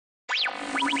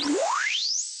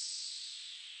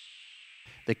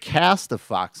The cast of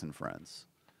Fox and Friends,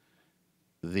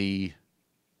 the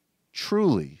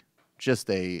truly just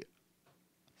a...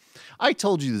 I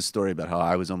told you the story about how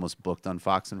I was almost booked on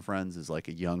Fox and Friends as like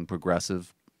a young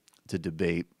progressive to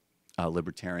debate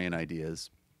libertarian ideas.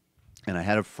 And I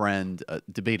had a friend,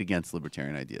 debate against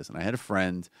libertarian ideas. And I had a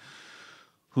friend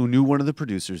who knew one of the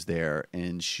producers there,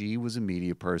 and she was a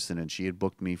media person, and she had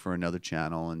booked me for another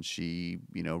channel, and she,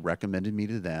 you know, recommended me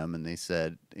to them, and they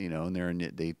said, you know,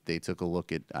 and they took a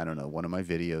look at, I don't know, one of my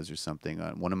videos or something,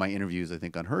 one of my interviews, I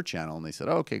think, on her channel, and they said,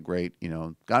 oh, okay, great, you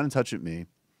know, got in touch with me,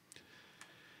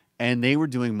 and they were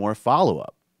doing more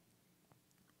follow-up,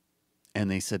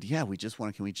 and they said, yeah,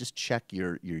 can we just check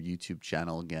your YouTube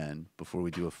channel again before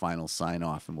we do a final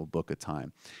sign-off, and we'll book a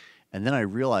time. And then I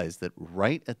realized that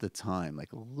right at the time, like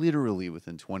literally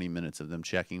within 20 minutes of them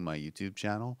checking my YouTube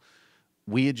channel,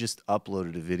 we had just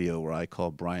uploaded a video where I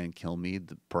called Brian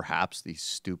Kilmeade perhaps the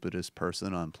stupidest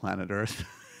person on planet Earth.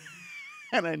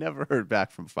 And I never heard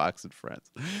back from Fox and Friends.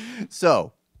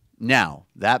 So now,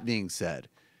 that being said,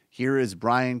 here is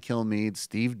Brian Kilmeade,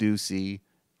 Steve Doocy,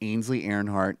 Ainsley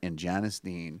Earhardt, and Janice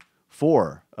Dean,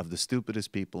 4 of the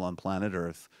stupidest people on planet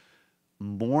Earth,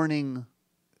 mourning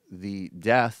the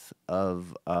death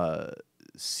of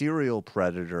serial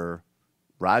predator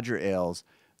Roger Ailes.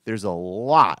 There's a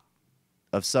lot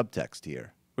of subtext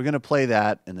here. We're going to play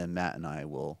that, and then Matt and I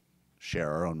will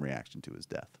share our own reaction to his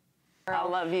death. I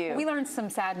love you. We learned some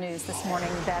sad news this morning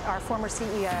that our former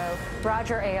CEO,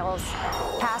 Roger Ailes,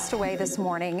 passed away this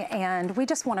morning, and we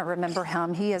just want to remember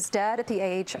him. He is dead at the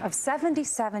age of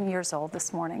 77 years old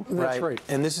this morning. That's right.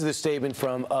 And this is the statement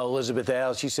from Elizabeth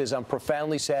Ailes. She says, I'm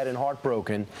profoundly sad and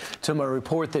heartbroken to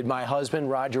report that my husband,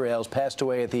 Roger Ailes, passed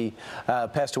away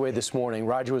this morning.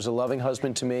 Roger was a loving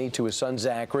husband to me, to his son,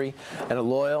 Zachary, and a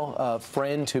loyal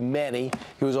friend to many.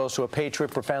 He was also a patriot,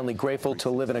 profoundly grateful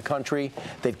to live in a country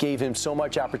that gave him so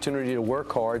much opportunity to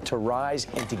work hard, to rise,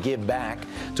 and to give back.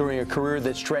 During a career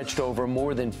that stretched over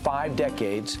more than 5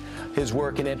 decades, his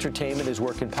work in entertainment, his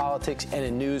work in politics, and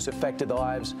in news affected the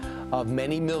lives of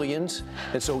many millions.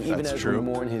 And so even as we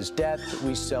mourn his death,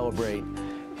 we celebrate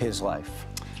his life.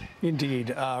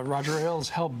 Indeed. Roger Ailes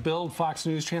helped build Fox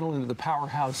News Channel into the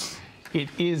powerhouse it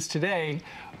is today.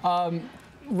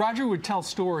 Roger would tell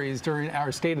stories during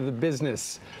our State of the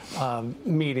Business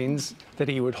meetings that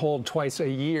he would hold twice a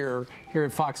year here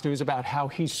at Fox News about how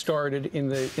he started in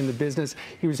the business.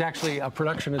 He was actually a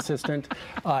production assistant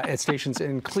at stations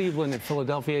in Cleveland and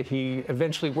Philadelphia. He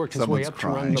eventually worked his way up to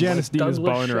run the Janice Dean is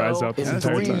bawling her eyes out. In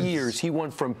 3 years, he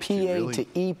went from PA to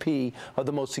EP of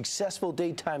the most successful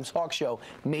daytime talk show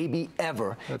maybe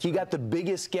ever. He got the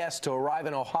biggest guest to arrive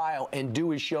in Ohio and do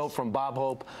his show from Bob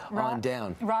Hope on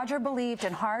down. Roger believed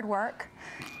in hard work.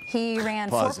 He ran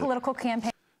 4 political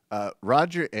campaigns.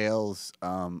 Roger Ailes,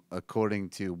 according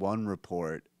to one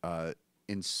report,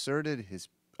 inserted his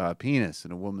penis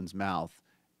in a woman's mouth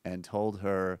and told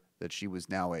her that she was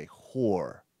now a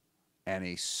whore and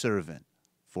a servant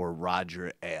for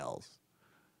Roger Ailes.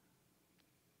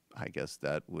 I guess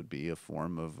that would be a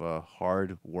form of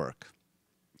hard work.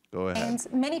 Go ahead.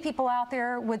 Many people out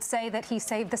there would say that he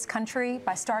saved this country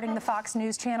by starting the Fox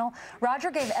News Channel.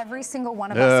 Roger gave every single one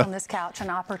of us on this couch an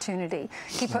opportunity.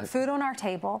 He put food on our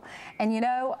table, and you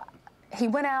know, he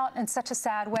went out in such a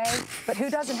sad way, but who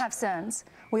doesn't have sins?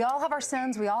 We all have our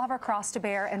sins, we all have our cross to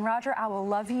bear, and Roger, I will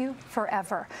love you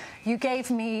forever. You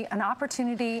gave me an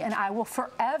opportunity, and I will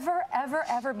forever, ever,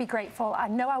 ever be grateful. I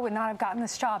know I would not have gotten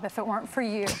this job if it weren't for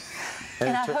you.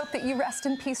 And I hope that you rest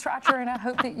in peace, Roger, and I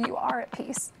hope that you are at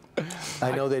peace.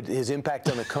 I know that his impact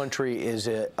on the country is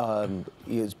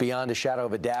beyond a shadow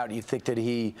of a doubt. You think that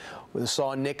he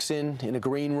saw Nixon in a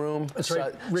green room. That's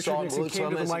right. Richard Nixon came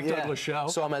to the Mike Douglas show.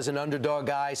 Saw him as an underdog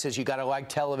guy. Says you got to like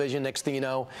television. Next thing you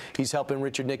know, he's helping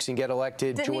Richard Nixon get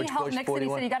elected. Didn't he help Nixon? 41.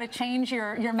 He said you got to change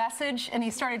your message, and he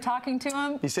started talking to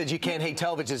him. He said you can't hate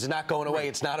television. It's not going away.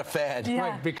 It's not a fad.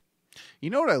 Yeah. Right. You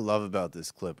know what I love about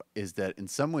this clip is that in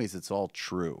some ways it's all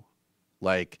true.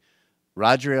 Like,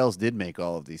 Roger Ailes did make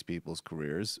all of these people's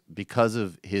careers because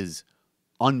of his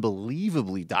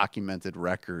unbelievably documented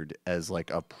record as like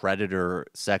a predator,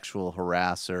 sexual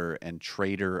harasser, and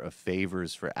trader of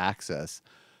favors for access.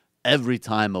 Every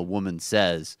time a woman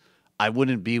says, I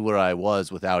wouldn't be where I was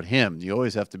without him, you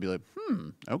always have to be like,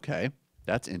 okay,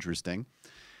 that's interesting.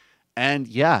 And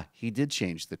yeah, he did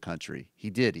change the country. He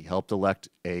did. He helped elect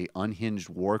a unhinged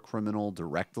war criminal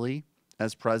directly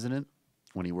as president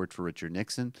when he worked for Richard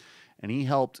Nixon. And he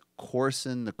helped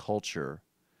coarsen the culture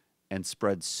and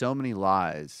spread so many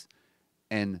lies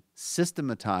and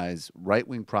systematize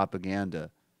right-wing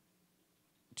propaganda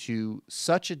to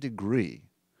such a degree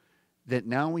that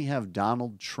now we have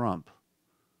Donald Trump,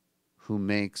 who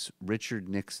makes Richard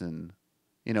Nixon,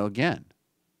 you know, again,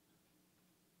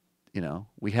 you know,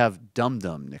 we have Dum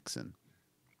Dum Nixon.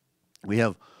 We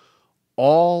have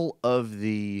all of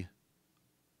the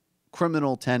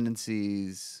criminal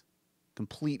tendencies,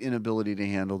 complete inability to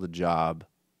handle the job,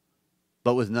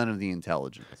 but with none of the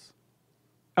intelligence.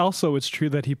 Also, it's true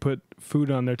that he put food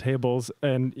on their tables,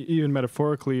 and even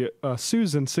metaphorically,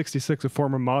 Susan, 66, a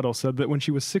former model, said that when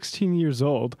she was 16 years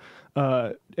old,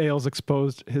 Ailes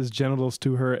exposed his genitals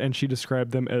to her, and she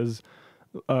described them as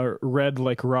red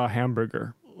like raw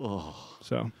hamburger. Oh.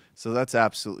 So that's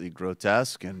absolutely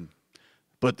grotesque, and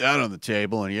put that on the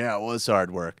table, and yeah, it was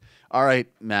hard work. All right,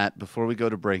 Matt, before we go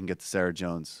to break and get to Sarah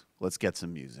Jones, let's get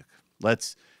some music.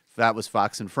 That was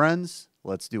Fox and Friends.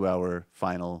 Let's do our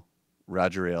final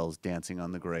Roger Ailes dancing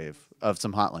on the grave of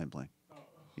some Hotline Bling.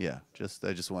 Yeah,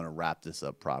 I just want to wrap this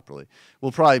up properly.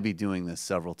 We'll probably be doing this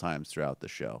several times throughout the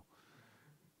show.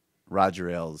 Roger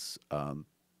Ailes.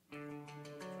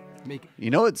 You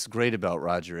know what's great about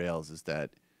Roger Ailes is that,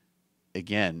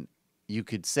 again, you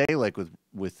could say, like with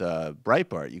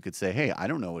Breitbart, you could say, hey, I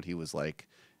don't know what he was like,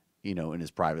 you know, in his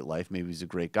private life. Maybe he's a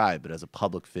great guy, but as a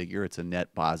public figure, it's a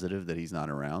net positive that he's not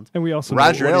around. And we also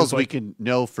Roger Ailes, we can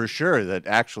know for sure that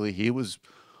actually he was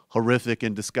horrific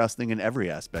and disgusting in every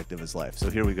aspect of his life.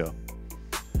 So here we go.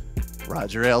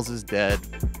 Roger Ailes is dead.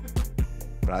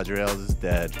 Roger Ailes is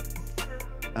dead.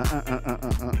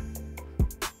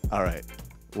 All right.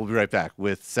 We'll be right back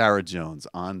with Sarah Jones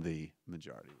on The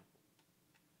Majority.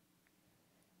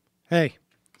 Hey,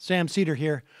 Sam Seder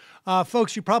here.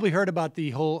 Folks, you probably heard about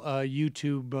the whole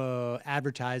YouTube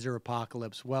advertiser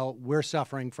apocalypse. Well, we're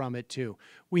suffering from it too.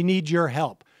 We need your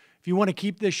help. If you want to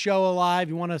keep this show alive,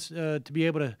 you want us to be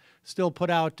able to still put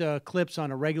out clips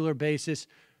on a regular basis,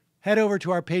 head over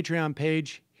to our Patreon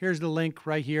page. Here's the link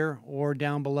right here or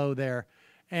down below there.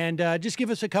 And just give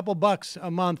us a couple bucks a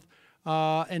month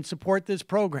and support this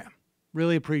program.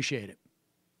 Really appreciate it.